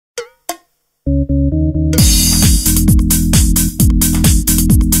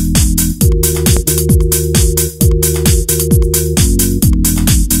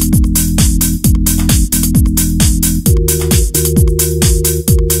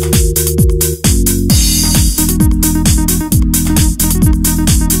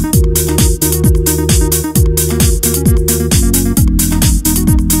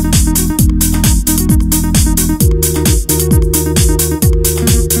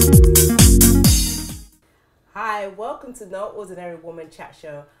welcome to No Ordinary Woman Chat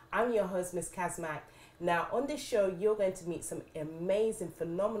Show. I'm your host, Miss Cosmetic. Now, on this show, you're going to meet some amazing,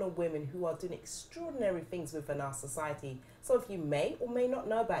 phenomenal women who are doing extraordinary things within our society. So if you may or may not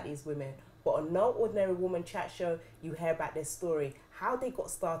know about these women, but on No Ordinary Woman Chat Show, you hear about their story, how they got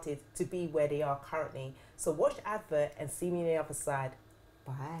started to be where they are currently. So watch the advert and see me on the other side.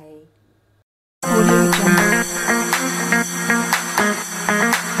 Bye.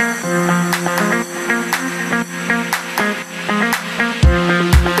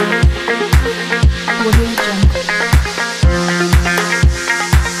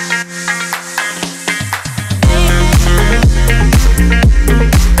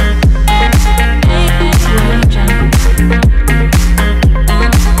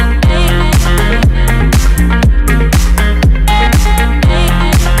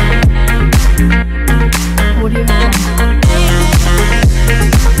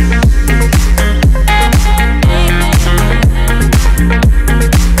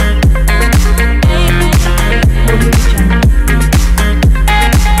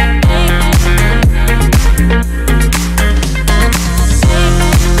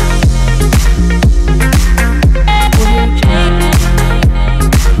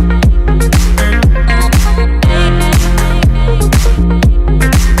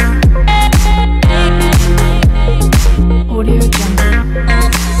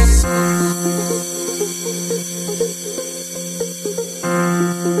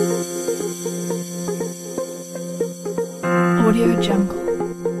 Audio Jungle.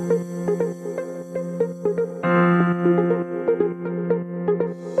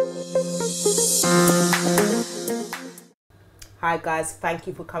 Hi guys, thank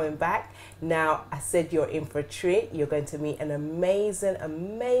you for coming back. Now, I said you're in for a treat. You're going to meet an amazing,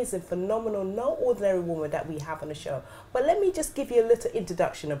 phenomenal, no ordinary woman that we have on the show. But let me just give you a little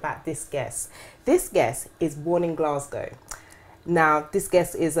introduction about this guest. This guest is born in Glasgow. Now, this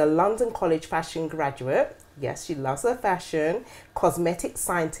guest is a London College fashion graduate. Yes, she loves her fashion, cosmetic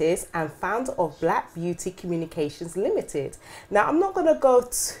scientist and founder of Black Beauty Communications Limited. Now, I'm not going to go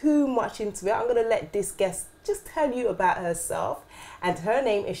too much into it. I'm going to let this guest just tell you about herself. And her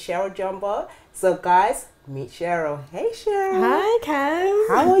name is Cheryl Jumbo. So guys, meet Cheryl. Hey Cheryl. Hi Cam.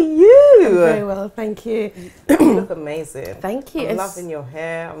 How are you? I'm very well, thank you. You look amazing. Thank you. I'm loving your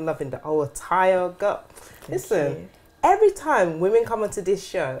hair. I'm loving the whole attire. Girl, listen, every time women come onto this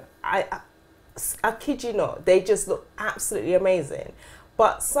show, I kid you not, they just look absolutely amazing.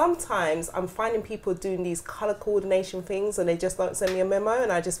 But sometimes I'm finding people doing these color coordination things and they just don't send me a memo,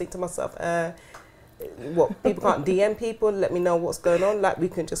 and I just think to myself, what, people can't DM people, let me know what's going on? Like, we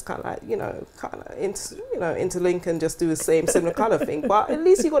can just kind of like, interlink and just do the similar color thing. But at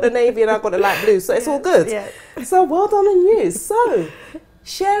least you got the navy and I got the light blue, so it's all good. Yeah. So well done on you. So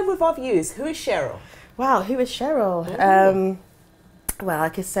share with our viewers, who is Cheryl? Wow, who is Cheryl? Well, I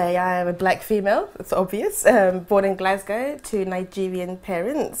could say I am a black female, it's obvious, born in Glasgow to Nigerian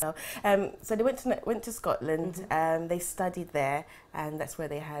parents. So they went to Scotland, they studied there, and that's where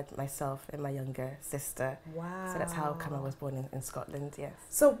they had myself and my younger sister. Wow. So that's how come I was born in Scotland, yes.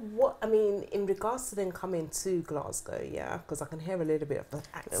 So what, I mean, in regards to then coming to Glasgow, yeah, because I can hear a little bit of the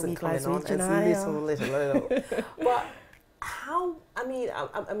accent coming on, it's a little. But how, I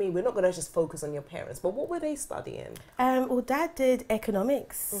mean, we're not going to just focus on your parents, but what were they studying? Well, Dad did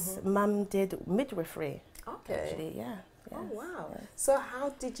economics, Mum did midwifery. Okay. Actually, yeah. Yes, oh, wow. yes. So how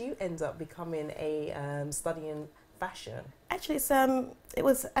did you end up becoming studying fashion? Actually, it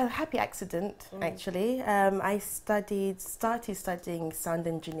was a happy accident, actually. I started studying sound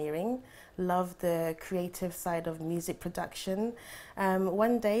engineering, loved the creative side of music production.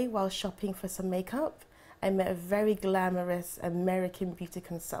 One day, while shopping for some makeup, I met a very glamorous American beauty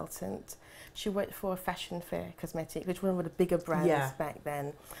consultant. She worked for a fashion fair, Cosmetic, which was one of the bigger brands back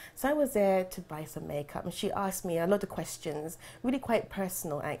then. So I was there to buy some makeup, and she asked me a lot of questions, really quite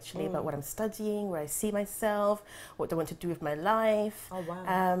personal actually, about what I'm studying, where I see myself, what I want to do with my life. Oh,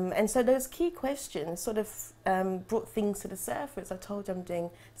 wow. And so those key questions sort of brought things to the surface. I told her I'm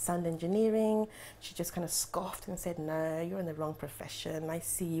doing sound engineering. She just kind of scoffed and said, no, you're in the wrong profession. I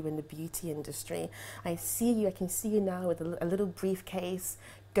see you in the beauty industry. I can see you now with a little briefcase,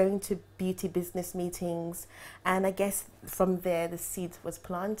 going to beauty business meetings. And I guess from there the seed was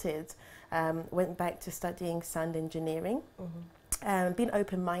planted. Went back to studying sound engineering. Being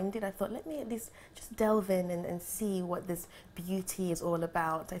open-minded, I thought, let me at least just delve in and see what this beauty is all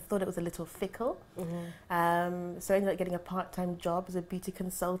about. I thought it was a little fickle. So I ended up getting a part-time job as a beauty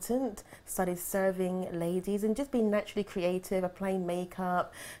consultant, started serving ladies and just being naturally creative, applying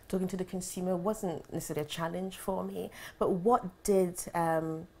makeup, talking to the consumer wasn't necessarily a challenge for me. But what did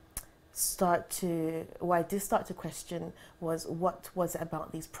what I did start to question was, what was it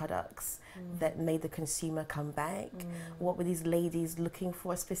about these products that made the consumer come back? What were these ladies looking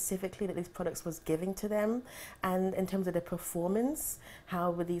for specifically that these products was giving to them? And in terms of their performance,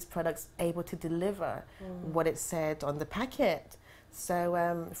 how were these products able to deliver what it said on the packet?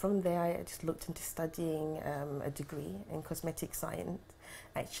 So from there, I just looked into studying a degree in cosmetic science.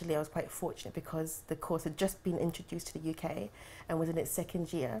 Actually, I was quite fortunate because the course had just been introduced to the UK and was in its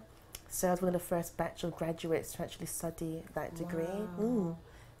second year. So I was one of the first batch of graduates to actually study that degree. Wow.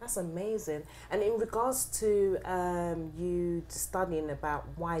 That's amazing. And in regards to you studying about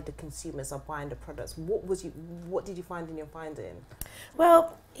why the consumers are buying the products, what did you find in your finding?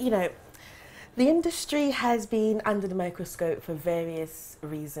 Well, you know, the industry has been under the microscope for various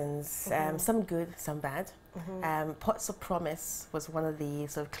reasons, some good, some bad. Pots of promise was one of the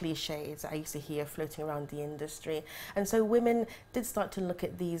sort of cliches I used to hear floating around the industry. And so women did start to look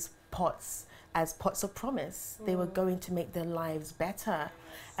at these pots as pots of promise. They were going to make their lives better.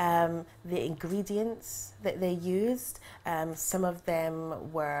 The ingredients that they used, some of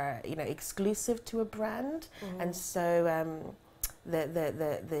them were, you know, exclusive to a brand. And so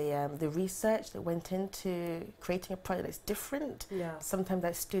the research that went into creating a product that's different, sometimes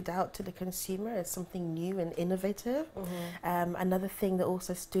that stood out to the consumer as something new and innovative. Another thing that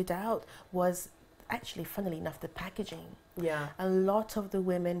also stood out was actually, funnily enough, the packaging. A lot of the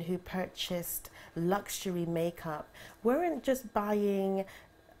women who purchased luxury makeup weren't just buying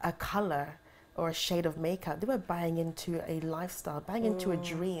a color or a shade of makeup. They were buying into a lifestyle, buying into a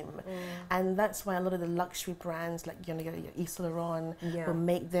dream. And that's why a lot of the luxury brands like your Yves Saint Laurent will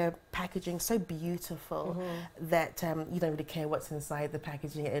make their packaging so beautiful that you don't really care what's inside the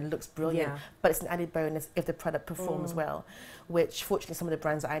packaging. It looks brilliant, but it's an added bonus if the product performs well, which fortunately some of the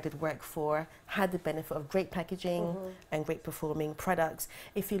brands that I did work for had the benefit of great packaging and great performing products.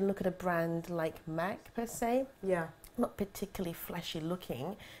 If you look at a brand like MAC per se, not particularly flashy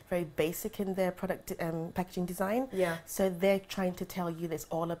looking, very basic in their product packaging design. So they're trying to tell you that it's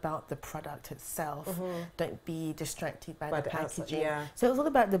all about the product itself. Don't be distracted by the packaging. So it's all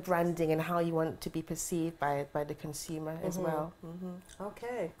about the branding and how you want to be perceived by the consumer as well.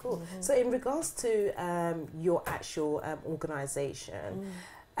 Okay, cool. So in regards to your actual organisation,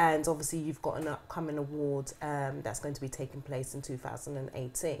 and obviously you've got an upcoming award that's going to be taking place in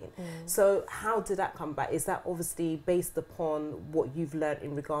 2018. So how did that come back? Is that obviously based upon what you've learned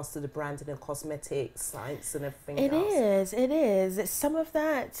in regards to the branding and cosmetic science and everything else? It is. Some of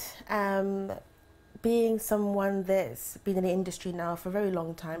that, being someone that's been in the industry now for a very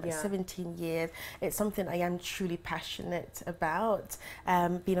long time, 17 years, it's something I am truly passionate about.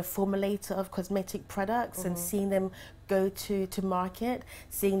 Being a formulator of cosmetic products and seeing them go to market,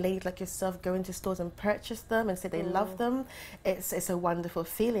 seeing ladies like yourself go into stores and purchase them and say they love them, it's a wonderful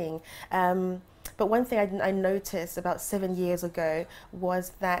feeling. But one thing I noticed about 7 years ago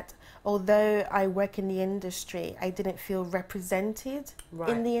was that although I work in the industry, I didn't feel represented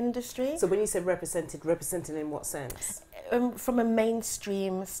in the industry. So when you say represented in what sense? From a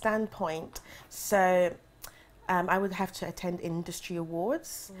mainstream standpoint. So I would have to attend industry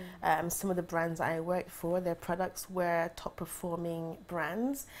awards. Some of the brands I worked for, their products were top performing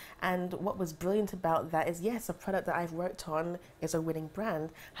brands. And what was brilliant about that is, yes, a product that I've worked on is a winning brand.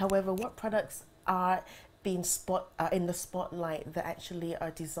 However, what products are being in the spotlight that actually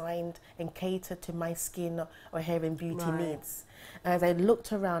are designed and cater to my skin or hair and beauty needs? As I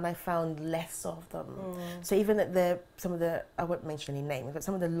looked around, I found less of them. So even at some of the, I won't mention any names, but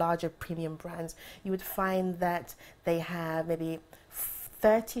some of the larger premium brands, you would find that they have maybe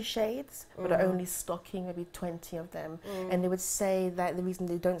 30 shades, but are only stocking maybe 20 of them. And they would say that the reason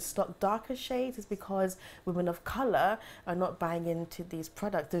they don't stock darker shades is because women of colour are not buying into these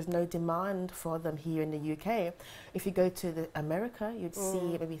products. There's no demand for them here in the UK. If you go to America, you'd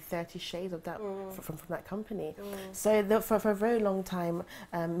see maybe 30 shades of that from that company. So for a very long time,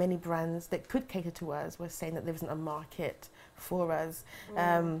 many brands that could cater to us were saying that there isn't a market for us.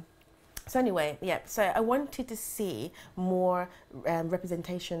 So anyway, so I wanted to see more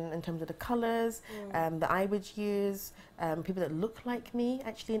representation in terms of the colours that I would use, people that look like me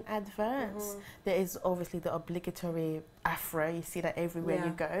actually in adverts. There is obviously the obligatory afro, you see that everywhere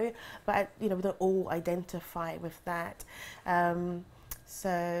you go, but we don't all identify with that.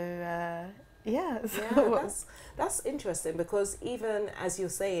 That's interesting, because even as you're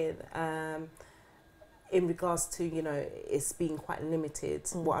saying, in regards to it's being quite limited.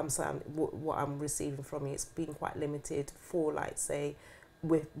 What I'm saying, what I'm receiving from you, it's being quite limited for, like, say,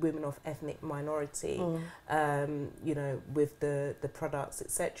 with women of ethnic minority. With the products,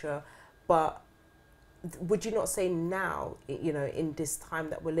 etc. But would you not say now, you know, in this time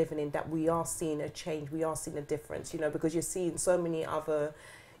that we're living in, that we are seeing a change, we are seeing a difference, you know, because you're seeing so many other,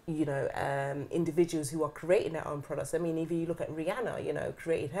 you know, individuals who are creating their own products. I mean, if you look at Rihanna, you know,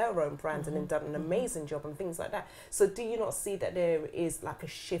 created her own brand and then done an amazing job and things like that. So do you not see that there is like a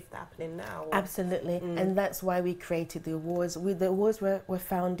shift happening now? Or? Absolutely, and that's why we created the awards. The awards were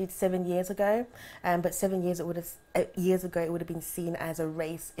founded 7 years ago, but 7 years ago it would have been seen as a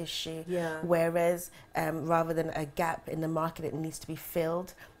race issue. Yeah. Whereas rather than a gap in the market, it needs to be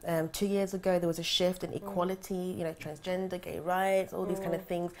filled. 2 years ago there was a shift in equality, you know, transgender, gay rights, all these kind of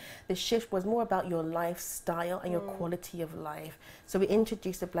things. The shift was more about your lifestyle and your quality of life. So we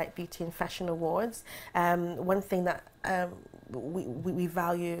introduced the Black Beauty and Fashion Awards. One thing that we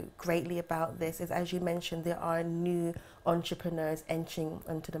value greatly about this is, as you mentioned, there are new entrepreneurs entering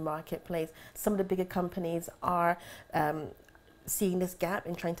onto the marketplace. Some of the bigger companies are seeing this gap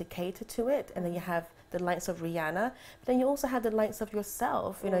and trying to cater to it, and then you have the likes of Rihanna, but then you also have the likes of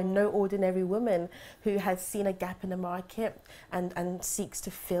yourself, you know, no ordinary woman who has seen a gap in the market and seeks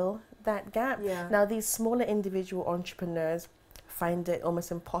to fill that gap. Yeah. Now, these smaller individual entrepreneurs find it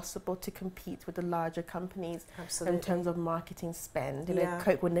almost impossible to compete with the larger companies. Absolutely. In terms of marketing spend. You Yeah. know,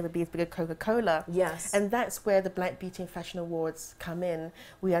 Coke would never be as big as Coca-Cola. Yes. And that's where the Black Beauty and Fashion Awards come in.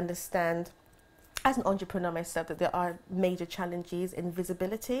 We understand, as an entrepreneur myself, that there are major challenges in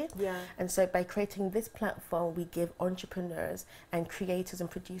visibility. Yeah. And so by creating this platform, we give entrepreneurs and creators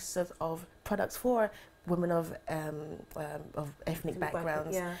and producers of products for women of ethnic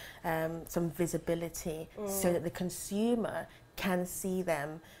backgrounds some visibility, so that the consumer can see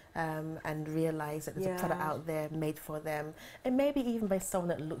them and realize that there's a product out there made for them, and maybe even by someone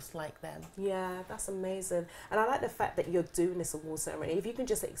that looks like them. Yeah, that's amazing. And I like the fact that you're doing this award ceremony. If you can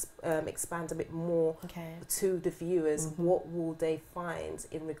just expand a bit more to the viewers, what will they find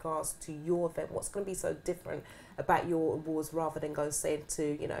in regards to your event? What's going to be so different about your awards, rather than going, say,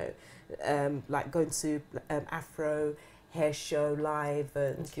 to, you know, like going to Afro Hair Show Live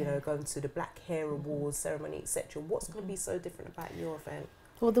and, you know, going to the Black Hair Awards ceremony, etc. What's going to be so different about your event?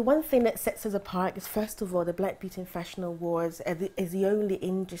 Well, the one thing that sets us apart is, first of all, the Black Beauty and Fashion Awards is the only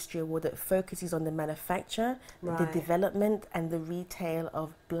industry award that focuses on the manufacture, the development and the retail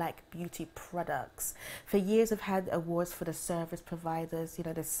of Black beauty products. For years, we've had awards for the service providers, you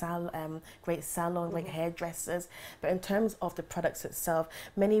know, the great salons, like hairdressers. But in terms of the products itself,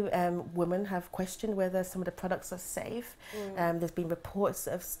 many women have questioned whether some of the products are safe. There's been reports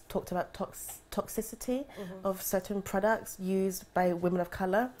that have talked about toxicity of certain products used by women of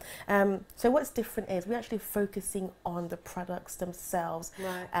colour. So what's different is we're actually focusing on the products themselves,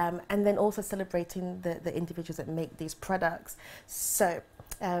 and then also celebrating the individuals that make these products. So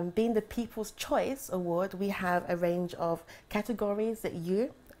being the People's Choice Award, we have a range of categories that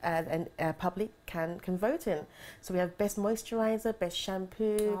you and public can vote in. So we have best moisturizer, best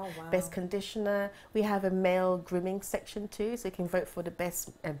shampoo, best conditioner. We have a male grooming section too, so you can vote for the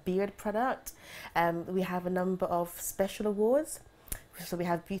best beard product. We have a number of special awards. So we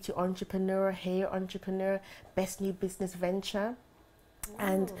have beauty entrepreneur, hair entrepreneur, best new business venture.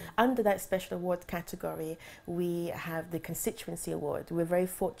 And under that special award category, we have the Constituency Award. We're very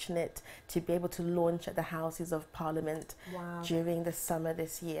fortunate to be able to launch at the Houses of Parliament during the summer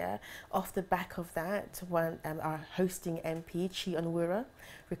this year. Off the back of that, our hosting MP, Chi Onwurah,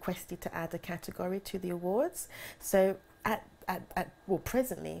 requested to add a category to the awards. So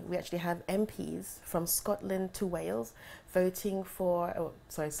presently, we actually have MPs from Scotland to Wales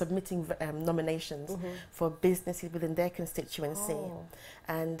submitting nominations for businesses within their constituency.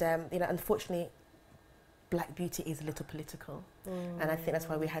 And, you know, unfortunately, Black beauty is a little political. And I think that's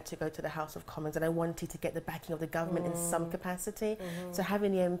why we had to go to the House of Commons, and I wanted to get the backing of the government in some capacity. So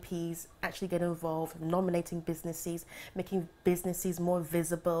having the MPs actually get involved, nominating businesses, making businesses more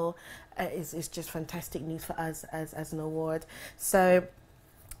visible is just fantastic news for us as an award. So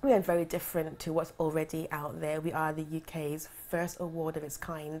we are very different to what's already out there. We are the UK's first award of its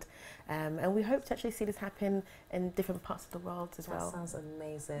kind, and we hope to actually see this happen in different parts of the world as well. That sounds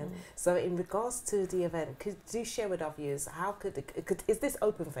amazing. So in regards to the event, could you share with our viewers, how is this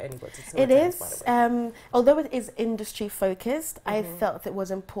open for anybody to attend? It is. Although it is industry focused, I felt it was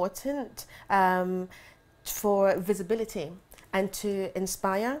important for visibility and to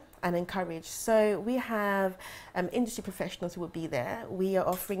inspire and encourage. So we have industry professionals who will be there. We are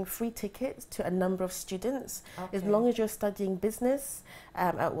offering free tickets to a number of students. As long as you're studying business,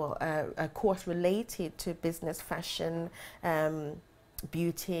 a course related to business, fashion,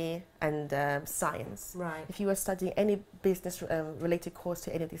 beauty, and science. Right. If you were studying any business related course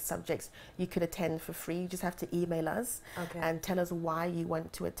to any of these subjects, you could attend for free. You just have to email us and tell us why you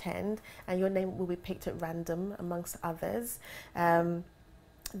want to attend, and your name will be picked at random amongst others.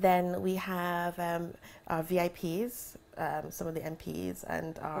 Then we have our VIPs, some of the MPs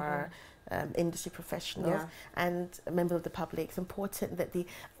and our industry professionals and members of the public. It's important that the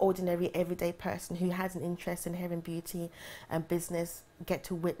ordinary everyday person who has an interest in hair and beauty and business get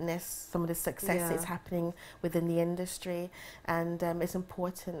to witness some of the success that's happening within the industry, and it's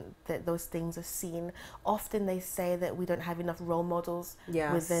important that those things are seen. Often they say that we don't have enough role models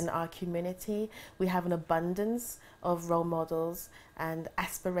within our community. We have an abundance of role models and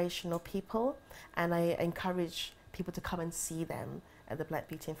aspirational people, and I encourage people to come and see them at the Black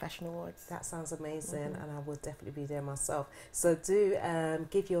Beauty and Fashion Awards. That sounds amazing, and I will definitely be there myself. So do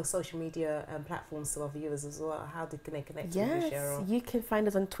give your social media platforms to our viewers as well. How they connect with you, Cheryl? You can find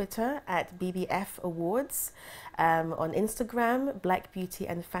us on Twitter at BBF Awards, on Instagram, Black Beauty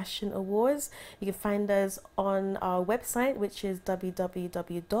and Fashion Awards. You can find us on our website, which is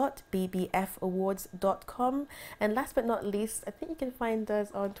www.bbfawards.com. And last but not least, I think you can find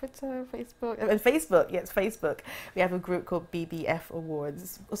us on Twitter, Facebook, and Facebook. Yes, Facebook. We have a group called BBF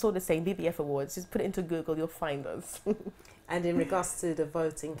Awards. It's all the same, BBF Awards. Just put it into Google, you'll find us. And in regards to the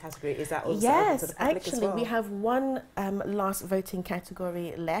voting category, is that also open to the public as well? We have one last voting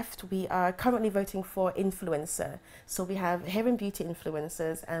category left. We are currently voting for influencer. So we have hair and beauty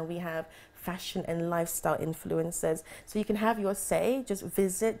influencers, and we have fashion and lifestyle influencers. So you can have your say. Just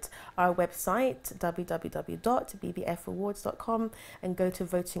visit our website, www.bbfawards.com, and go to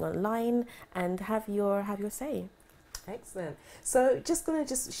voting online and have your say. Excellent. So just going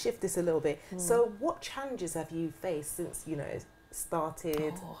to shift this a little bit. So what challenges have you faced since,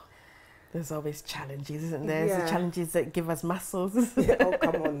 started? Oh, there's always challenges, isn't there? There's the challenges that give us muscles. Oh,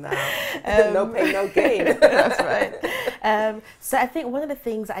 come on now. No pain, no gain. That's right. So I think one of the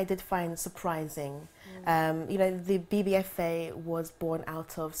things I did find surprising, the BBFA was born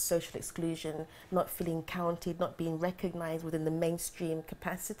out of social exclusion, not feeling counted, not being recognized within the mainstream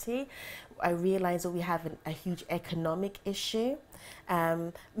capacity. I realized that we have a huge economic issue.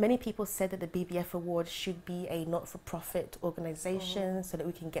 Many people said that the BBF Award should be a not-for-profit organization so that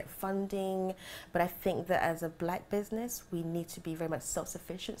we can get funding. But I think that as a Black business, we need to be very much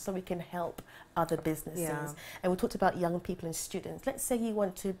self-sufficient so we can help other businesses. And we talked about young people and students. Let's say you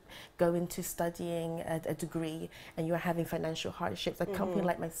want to go into studying a degree and you're having financial hardships. A company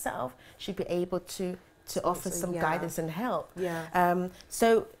like myself should be able to offer some guidance and help.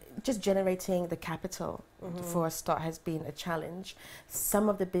 So just generating the capital for a start has been a challenge. Some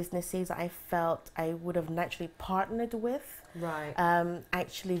of the businesses I felt I would have naturally partnered with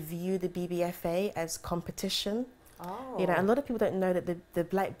actually view the BBFA as competition. A lot of people don't know that the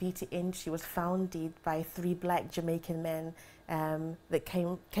Black beauty industry was founded by 3 Black Jamaican men that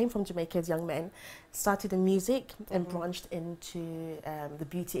came from Jamaica as young men, started in music and branched into the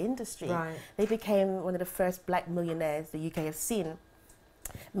beauty industry. They became one of the first Black millionaires the UK has seen.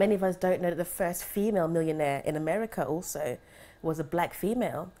 Many of us don't know that the first female millionaire in America also was a Black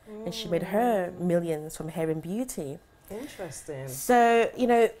female, and she made her millions from hair and beauty. Interesting. So,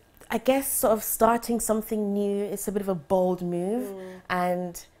 I guess sort of starting something new is a bit of a bold move,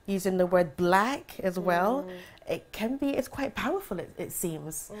 and using the word Black as well, it's quite powerful, it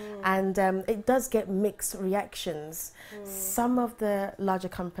seems. And it does get mixed reactions. Some of the larger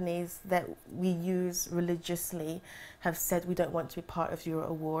companies that we use religiously have said we don't want to be part of your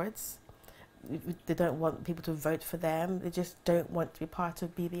awards. They don't want people to vote for them. They just don't want to be part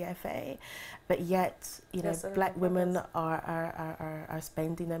of BBFA. But yet, Black women are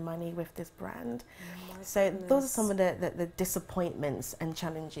spending their money with this brand. Those are some of the disappointments and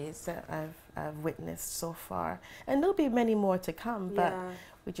challenges that I've witnessed so far. And there'll be many more to come, but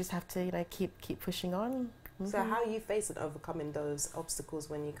we just have to keep pushing on. So how are you facing overcoming those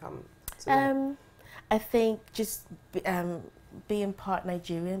obstacles when you come to I think just being part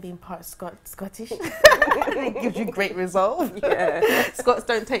Nigerian, being part Scottish, it gives you great resolve. Scots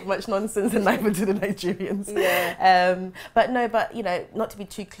don't take much nonsense, and neither do the Nigerians. But not to be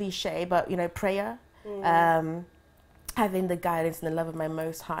too cliche, but prayer, having the guidance and the love of my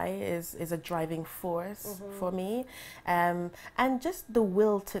Most High is a driving force for me, and just the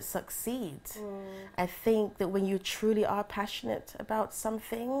will to succeed. I think that when you truly are passionate about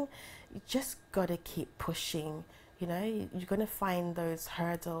something, you just gotta keep pushing. You're going to find those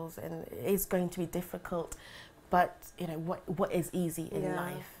hurdles, and it's going to be difficult, but what is easy in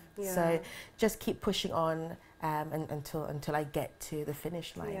life? So just keep pushing on until I get to the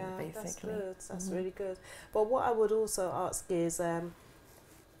finish line, basically. That's good. That's really good. But what I would also ask is,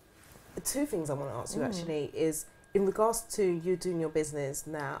 two things I want to ask you actually is in regards to you doing your business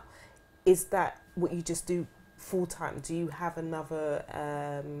now, is that what you just do full time? Do you have another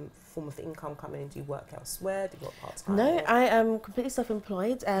form of income coming in? Do you work elsewhere? Do you work part time? No, I am completely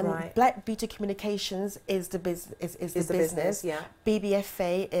self-employed. Right. Black Beauty Communications is the business. Yeah.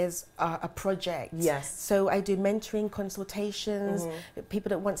 BBFA is a project. Yes. So I do mentoring, consultations, people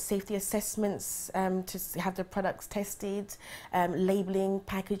that want safety assessments to have their products tested, labeling,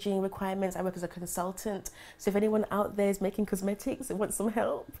 packaging requirements. I work as a consultant. So if anyone out there is making cosmetics and wants some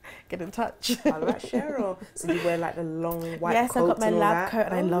help, get in touch. I like Cheryl. So you wear like the long white coat. Yes, I've got my and all lab that? coat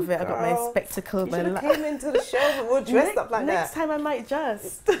and I love it. I've got my spectacles. You should have came into the show and we're all dressed up like Next that. time I might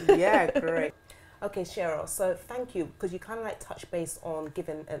just. Yeah, great. Okay, Cheryl, so thank you, because you kind of like touch base on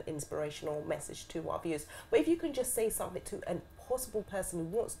giving an inspirational message to our viewers. But if you can just say something to a possible person who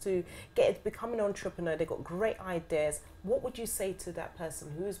wants to become an entrepreneur, they've got great ideas, what would you say to that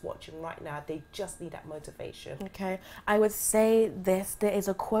person who is watching right now? They just need that motivation. Okay, I would say this. There is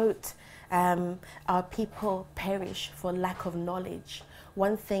a quote, our people perish for lack of knowledge.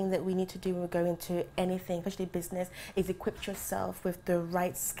 One thing that we need to do when we go into anything, especially business, is equip yourself with the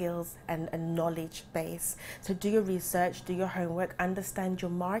right skills and a knowledge base. So do your research, do your homework, understand your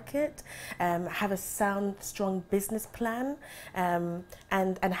market, have a sound, strong business plan, and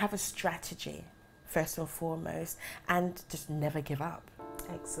have a strategy first and foremost, and just never give up.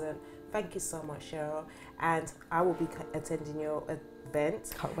 Excellent. Thank you so much, Cheryl. And I will be attending your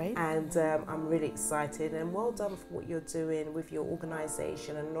event. Can't wait. And I'm really excited, and well done for what you're doing with your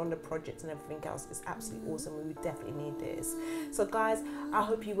organisation and on the project and everything else. It's absolutely awesome. We definitely need this. So guys, I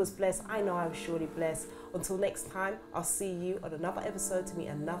hope you was blessed. I know I was surely blessed. Until next time, I'll see you on another episode to meet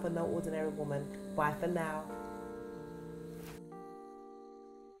another No Ordinary Woman. Bye for now.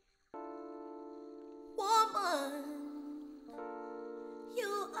 Woman,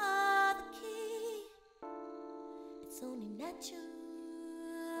 you are the key. It's only natural.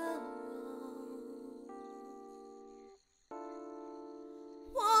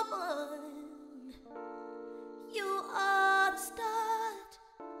 Woman, you are the start.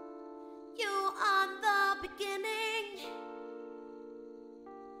 You are the beginning.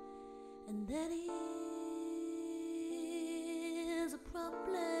 And that is